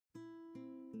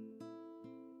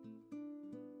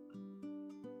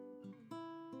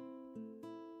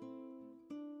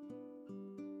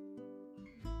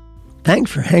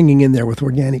Thanks for hanging in there with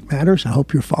Organic Matters. I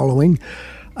hope you're following.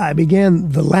 I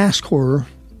began the last quarter,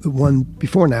 the one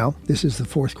before now, this is the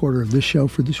fourth quarter of this show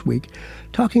for this week,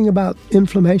 talking about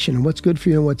inflammation and what's good for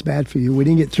you and what's bad for you. We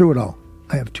didn't get through it all.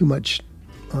 I have too much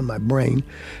on my brain.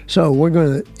 So we're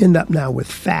going to end up now with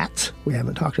fats. We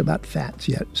haven't talked about fats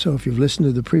yet. So if you've listened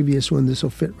to the previous one, this will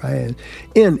fit right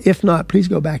in. If not, please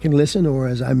go back and listen. Or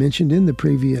as I mentioned in the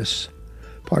previous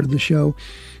part of the show,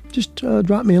 just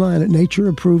drop me a line at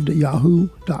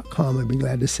natureapproved@yahoo.com. I'd be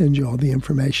glad to send you all the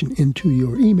information into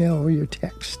your email or your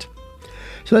text.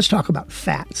 So let's talk about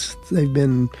fats. They've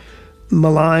been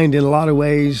maligned in a lot of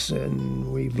ways,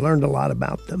 and we've learned a lot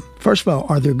about them. First of all,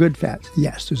 are there good fats?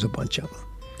 Yes, there's a bunch of them.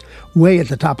 Way at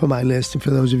the top of my list, and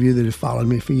for those of you that have followed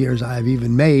me for years, I've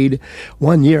even made,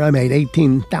 one year I made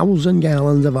 18,000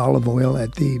 gallons of olive oil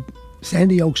at the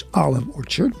Sandy Oaks Olive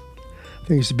Orchard. I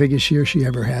think it's the biggest year she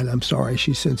ever had. I'm sorry,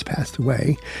 she's since passed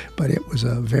away, but it was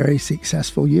a very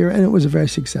successful year, and it was a very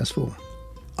successful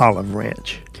olive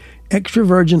ranch. Extra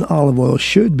virgin olive oil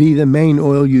should be the main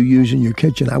oil you use in your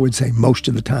kitchen, I would say most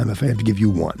of the time if I had to give you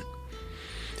one.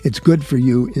 It's good for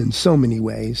you in so many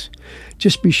ways.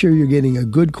 Just be sure you're getting a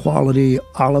good quality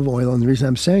olive oil. And the reason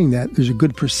I'm saying that, there's a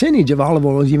good percentage of olive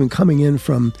oil even coming in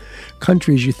from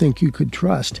countries you think you could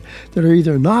trust that are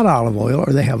either not olive oil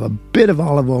or they have a bit of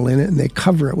olive oil in it and they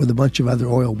cover it with a bunch of other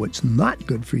oil, which is not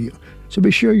good for you. So be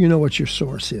sure you know what your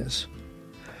source is.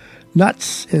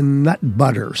 Nuts and nut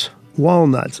butters,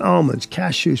 walnuts, almonds,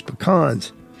 cashews,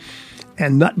 pecans,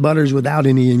 and nut butters without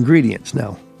any ingredients.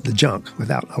 Now, the junk,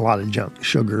 without a lot of junk,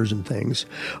 sugars and things,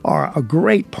 are a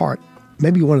great part,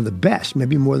 maybe one of the best,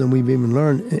 maybe more than we've even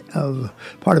learned, of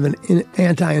part of an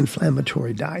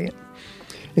anti-inflammatory diet.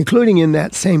 Including in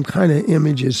that same kind of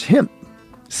image is hemp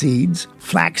seeds,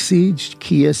 flax seeds,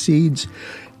 chia seeds.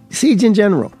 Seeds in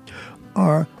general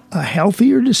are a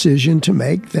healthier decision to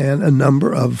make than a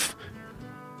number of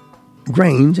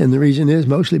grains, and the reason is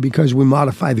mostly because we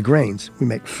modify the grains. We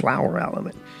make flour out of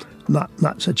it.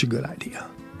 Not such a good idea.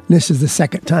 This is the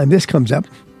second time this comes up.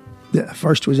 The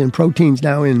first was in proteins,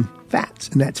 now in fats,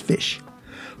 and that's fish.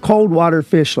 Cold water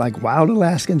fish like wild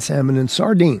Alaskan salmon and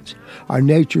sardines are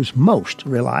nature's most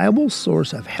reliable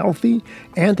source of healthy,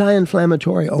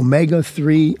 anti-inflammatory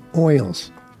omega-3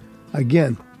 oils.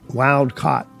 Again, wild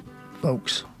caught,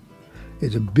 folks.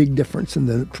 It's a big difference in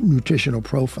the nutritional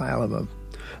profile of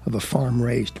a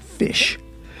farm-raised fish.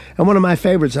 And one of my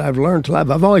favorites that I've learned to love,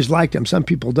 I've always liked them, some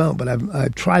people don't, but I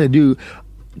try to do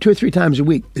 2 or 3 times a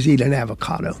week is eat an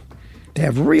avocado. They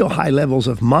have real high levels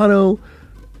of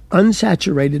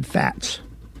unsaturated fats.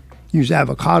 Use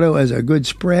avocado as a good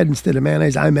spread instead of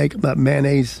mayonnaise. I make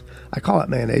mayonnaise. I call it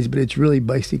mayonnaise, but it's really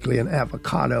basically an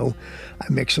avocado. I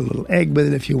mix a little egg with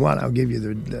it if you want. I'll give you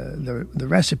the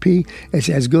recipe. It's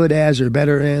as good as or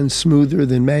better and smoother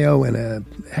than mayo and a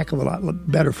heck of a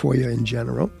lot better for you in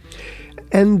general.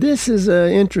 And this is an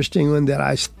interesting one that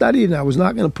I studied, and I was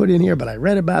not going to put in here, but I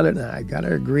read about it, and I got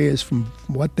to agree is from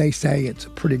what they say, it's a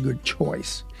pretty good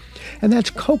choice. And that's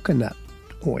coconut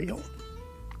oil.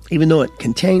 Even though it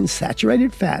contains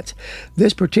saturated fats,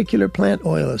 this particular plant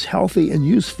oil is healthy and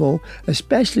useful,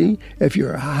 especially if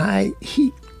you're a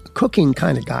high-heat cooking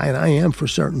kind of guy, and I am for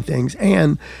certain things,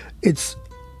 and it's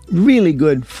really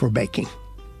good for baking.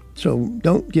 So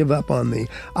don't give up on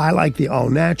I like the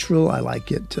all-natural. I like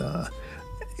it.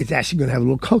 It's actually going to have a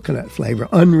little coconut flavor,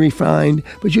 unrefined,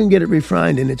 but you can get it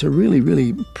refined, and it's a really,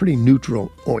 really pretty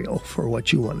neutral oil for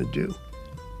what you want to do.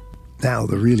 Now,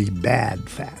 the really bad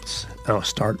fats. I'll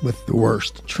start with the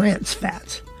worst, trans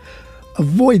fats.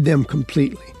 Avoid them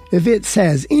completely. If it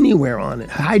says anywhere on it,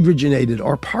 hydrogenated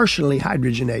or partially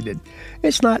hydrogenated,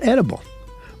 it's not edible.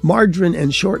 Margarine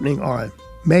and shortening are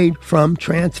made from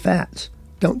trans fats.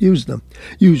 Don't use them.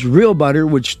 Use real butter,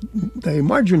 which the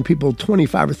margarine people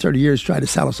 25 or 30 years tried to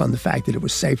sell us on the fact that it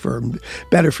was safer and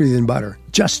better for you than butter.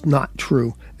 Just not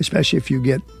true, especially if you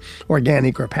get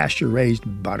organic or pasture-raised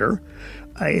butter.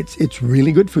 It's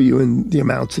really good for you in the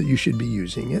amounts that you should be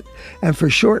using it. And for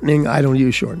shortening, I don't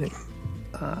use shortening.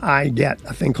 I get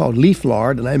a thing called leaf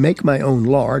lard, and I make my own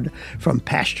lard from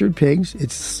pastured pigs.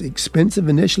 It's expensive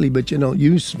initially, but you don't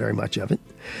use very much of it.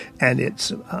 And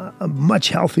it's a much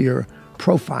healthier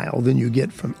profile than you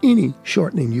get from any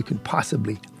shortening you can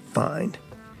possibly find.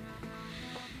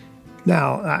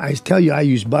 Now, I tell you, I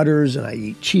use butters and I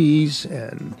eat cheese,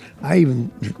 and I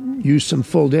even use some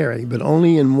full dairy, but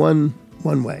only in one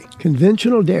way.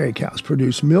 Conventional dairy cows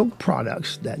produce milk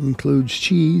products that includes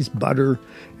cheese, butter,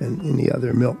 and any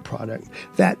other milk product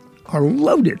that are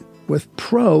loaded with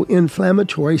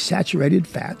pro-inflammatory saturated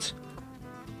fats.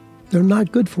 They're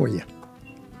not good for you.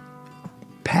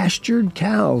 pastured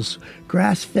cows,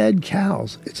 grass-fed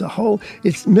cows.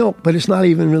 It's milk, but it's not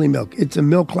even really milk. It's a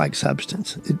milk-like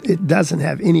substance. It doesn't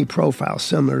have any profile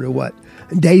similar to what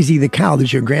Daisy the cow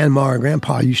that your grandma or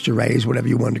grandpa used to raise, whatever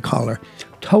you wanted to call her.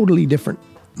 Totally different.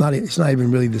 It's not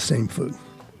even really the same food.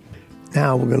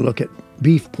 Now we're going to look at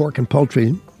beef, pork, and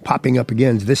poultry popping up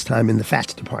again, this time in the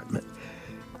fats department.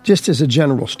 Just as a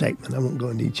general statement, I won't go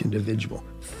into each individual.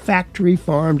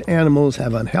 Factory-farmed animals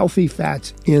have unhealthy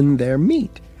fats in their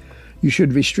meat. You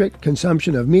should restrict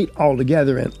consumption of meat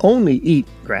altogether and only eat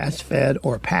grass-fed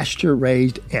or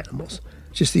pasture-raised animals.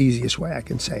 It's just the easiest way I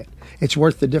can say it. It's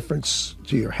worth the difference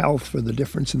to your health for the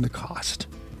difference in the cost.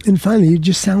 And finally, it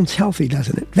just sounds healthy,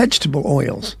 doesn't it? Vegetable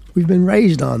oils. We've been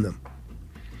raised on them.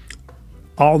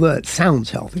 Although it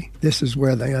sounds healthy, this is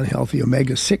where the unhealthy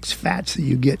omega-6 fats that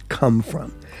you get come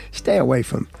from. Stay away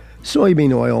from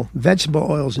soybean oil, vegetable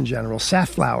oils in general,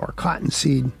 safflower,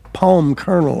 cottonseed, palm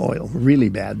kernel oil. Really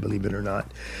bad, believe it or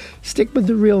not. Stick with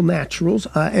the real naturals,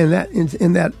 and that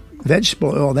in that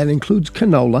vegetable oil, that includes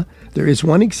canola. There is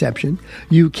one exception.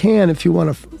 You can, if you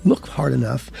want to look hard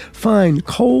enough, find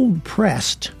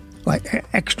cold-pressed, like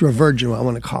extra virgin, I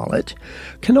want to call it,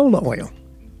 canola oil.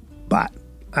 But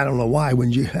I don't know why,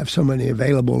 when you have so many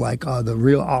available, like the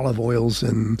real olive oils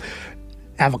and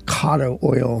avocado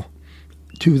oil,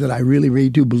 too, that I really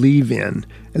do believe in,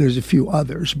 and there's a few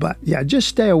others. But yeah, just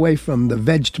stay away from the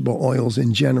vegetable oils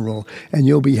in general, and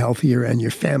you'll be healthier, and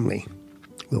your family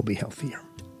will be healthier.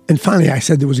 And finally, I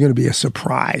said there was going to be a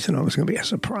surprise, and it was going to be a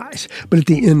surprise. But at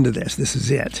the end of this is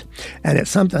it. And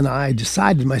it's something I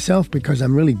decided myself because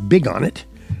I'm really big on it,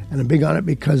 and I'm big on it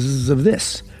because of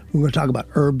this. We're going to talk about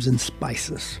herbs and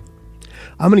spices.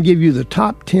 I'm going to give you the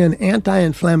top 10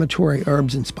 anti-inflammatory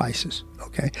herbs and spices,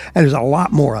 okay? And there's a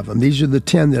lot more of them. These are the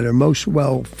 10 that are most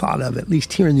well thought of, at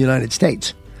least here in the United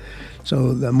States.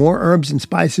 So the more herbs and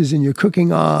spices in your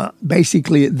cooking,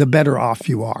 basically, the better off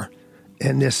you are.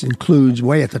 And this includes,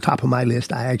 way at the top of my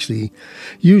list, I actually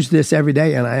use this every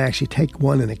day, and I actually take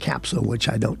one in a capsule, which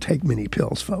I don't take many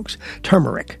pills, folks.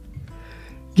 Turmeric.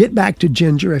 Get back to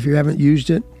ginger if you haven't used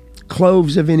it.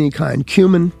 Cloves of any kind.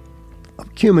 Cumin.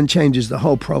 Cumin changes the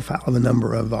whole profile of a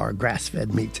number of our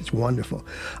grass-fed meats. It's wonderful.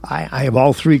 I have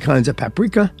all three kinds of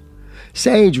paprika.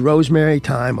 Sage, rosemary,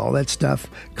 thyme, all that stuff.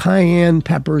 Cayenne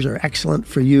peppers are excellent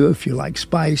for you if you like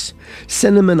spice.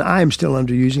 Cinnamon, I'm still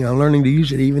underusing. I'm learning to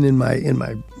use it even in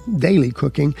my daily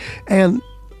cooking. And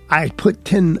I put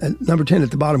number 10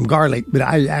 at the bottom, garlic, but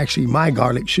my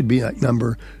garlic should be like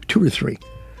number 2 or 3.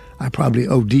 I probably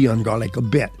OD on garlic a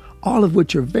bit. All of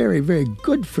which are very, very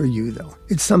good for you, though.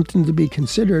 It's something to be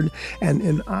considered,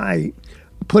 and I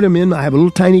put them in. I have a little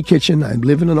tiny kitchen. I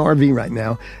live in an RV right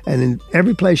now, and in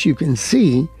every place you can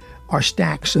see are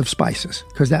stacks of spices,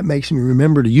 because that makes me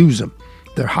remember to use them.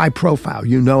 They're high profile.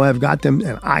 You know I've got them,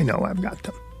 and I know I've got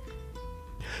them.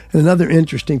 And another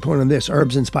interesting point on this,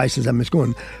 herbs and spices, I'm just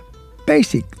going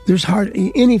basic. There's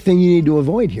hardly anything you need to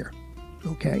avoid here,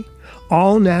 okay?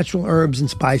 All natural herbs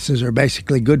and spices are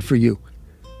basically good for you.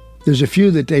 There's a few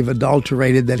that they've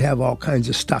adulterated that have all kinds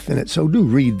of stuff in it, so do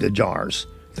read the jars,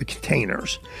 the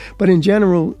containers. But in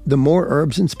general, the more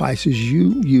herbs and spices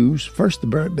you use, first,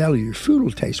 the better your food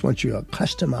will taste once you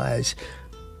customize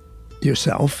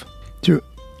yourself to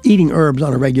eating herbs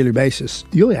on a regular basis.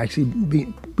 You'll actually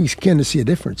begin to see a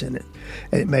difference in it.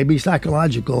 And it may be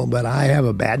psychological, but I have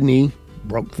a bad knee,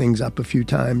 broke things up a few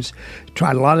times,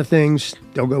 tried a lot of things,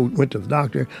 went to the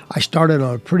doctor. I started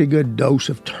on a pretty good dose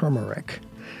of turmeric.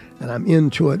 And I'm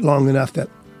into it long enough that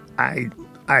I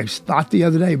thought the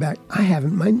other day back,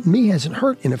 my knee hasn't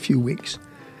hurt in a few weeks.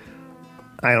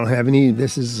 I don't have any,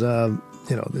 this is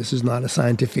not a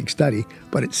scientific study,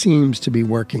 but it seems to be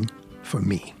working for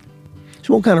me.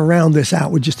 So we'll kind of round this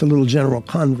out with just a little general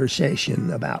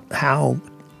conversation about how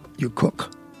you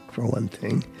cook, for one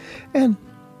thing, and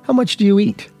how much do you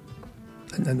eat?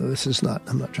 And I know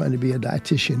I'm not trying to be a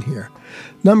dietitian here.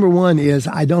 Number one is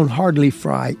I don't hardly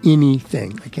fry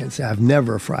anything. I can't say I've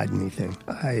never fried anything.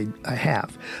 I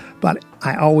have. But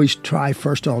I always try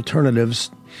first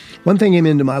alternatives. One thing came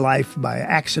into my life by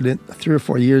accident 3 or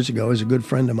 4 years ago is a good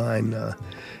friend of mine.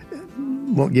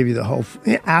 Won't give you the whole...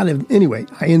 Anyway,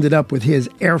 I ended up with his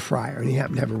air fryer, and he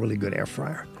happened to have a really good air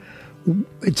fryer.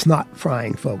 It's not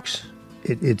frying, folks.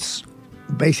 It's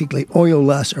basically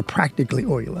oilless or practically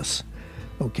oilless.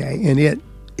 Okay, and it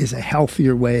is a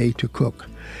healthier way to cook.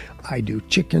 I do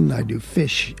chicken, I do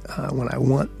fish. When I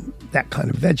want that kind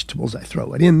of vegetables, I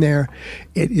throw it in there.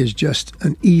 It is just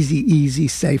an easy,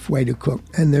 safe way to cook.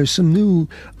 And there's some new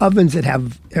ovens that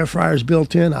have air fryers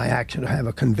built in. I actually have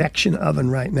a convection oven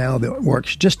right now that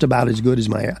works just about as good as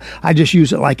I just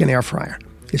use it like an air fryer.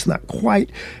 It's not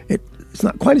quite, It's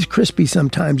not quite as crispy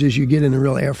sometimes as you get in a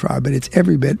real air fryer, but it's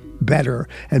every bit better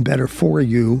and better for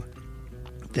you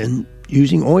than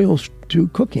using oils to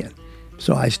cook in.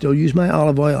 So I still use my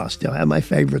olive oil. I still have my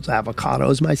favorites. Avocado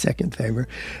is my second favorite.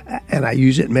 And I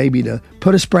use it maybe to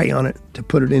put a spray on it, to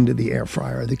put it into the air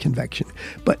fryer or the convection.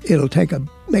 But it'll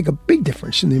make a big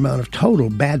difference in the amount of total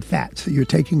bad fats that you're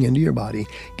taking into your body.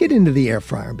 Get into the air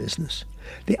fryer business.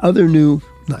 The other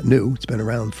not new, it's been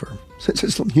around since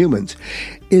it's humans,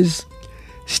 is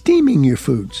steaming your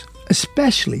foods,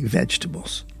 especially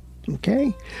vegetables.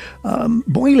 Okay?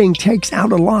 Boiling takes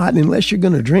out a lot. Unless you're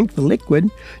going to drink the liquid,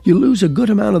 you lose a good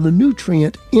amount of the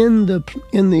nutrient in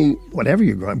the whatever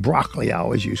you're growing. Broccoli I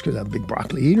always use because I'm a big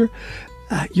broccoli eater.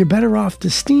 You're better off to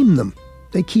steam them.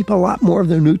 They keep a lot more of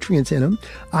their nutrients in them.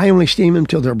 I only steam them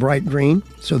till they're bright green,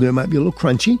 so they might be a little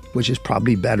crunchy, which is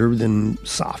probably better than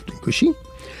soft and cushy.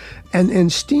 And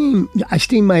I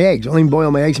steam my eggs. I only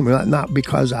boil my eggs, not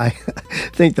because I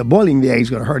think the boiling the egg is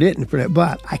going to hurt it,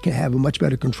 but I can have a much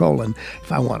better control. And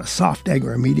if I want a soft egg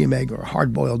or a medium egg or a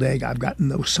hard-boiled egg, I've gotten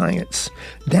those science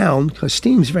down because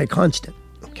steam is very constant.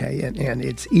 Okay, and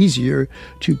it's easier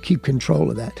to keep control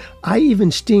of that. I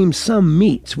even steam some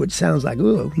meats, which sounds like,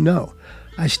 oh, no.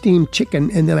 I steam chicken,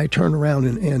 and then I turn around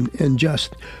and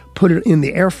just put it in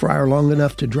the air fryer long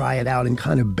enough to dry it out and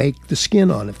kind of bake the skin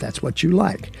on if that's what you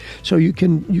like. So you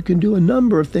can do a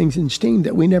number of things in steam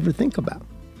that we never think about.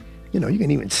 You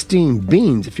can even steam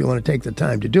beans if you want to take the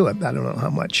time to do it. I don't know how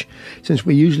much. Since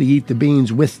we usually eat the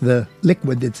beans with the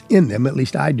liquid that's in them, at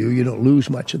least I do, you don't lose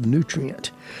much of the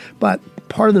nutrient. But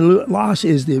part of the loss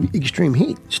is the extreme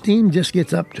heat. Steam just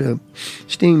gets up to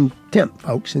steam temp,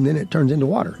 folks, and then it turns into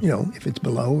water, if it's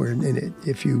below or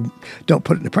if you don't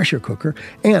put it in a pressure cooker.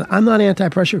 And I'm not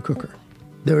anti-pressure cooker.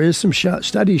 There is some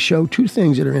studies show two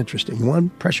things that are interesting. One,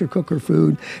 pressure cooker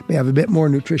food may have a bit more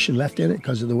nutrition left in it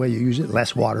because of the way you use it.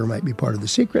 Less water might be part of the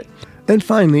secret. And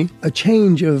finally, a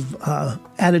change of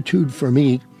attitude for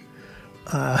me.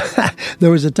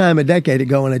 There was a time a decade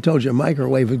ago when I told you a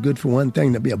microwave was good for one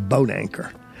thing, to be a boat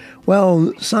anchor.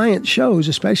 Well, science shows,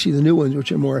 especially the new ones,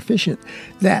 which are more efficient,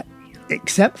 that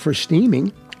except for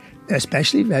steaming,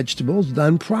 especially vegetables,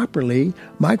 done properly,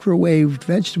 microwaved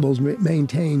vegetables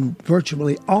maintain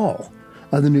virtually all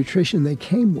of the nutrition they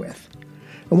came with.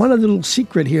 And one other little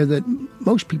secret here that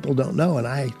most people don't know, and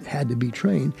I had to be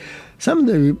trained, some of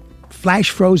the flash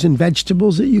frozen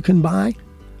vegetables that you can buy,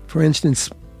 for instance,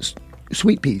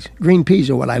 sweet peas, green peas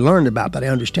are what I learned about, but I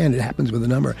understand it happens with a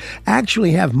number,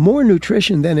 actually have more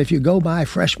nutrition than if you go buy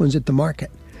fresh ones at the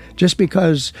market. Just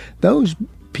because those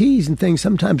peas and things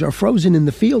sometimes are frozen in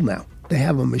the field now. They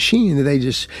have a machine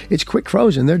that it's quick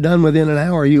frozen. They're done within an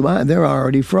hour. They're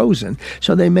already frozen.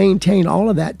 So they maintain all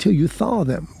of that till you thaw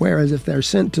them. Whereas if they're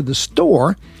sent to the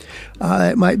store,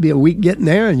 it might be a week getting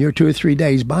there and you're 2 or 3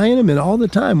 days buying them. And all the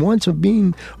time, once a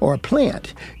bean or a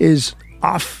plant is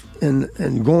off and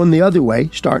going the other way,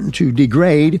 starting to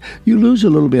degrade, you lose a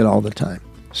little bit all the time.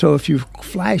 So if you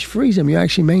flash freeze them, you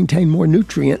actually maintain more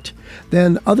nutrient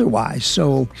than otherwise.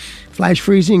 So flash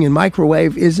freezing and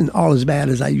microwave isn't all as bad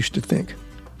as I used to think.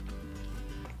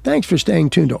 Thanks for staying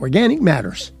tuned to Organic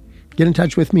Matters. Get in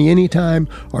touch with me anytime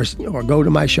or go to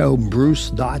my show,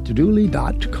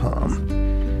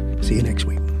 bruce.dooley.com. See you next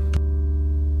week.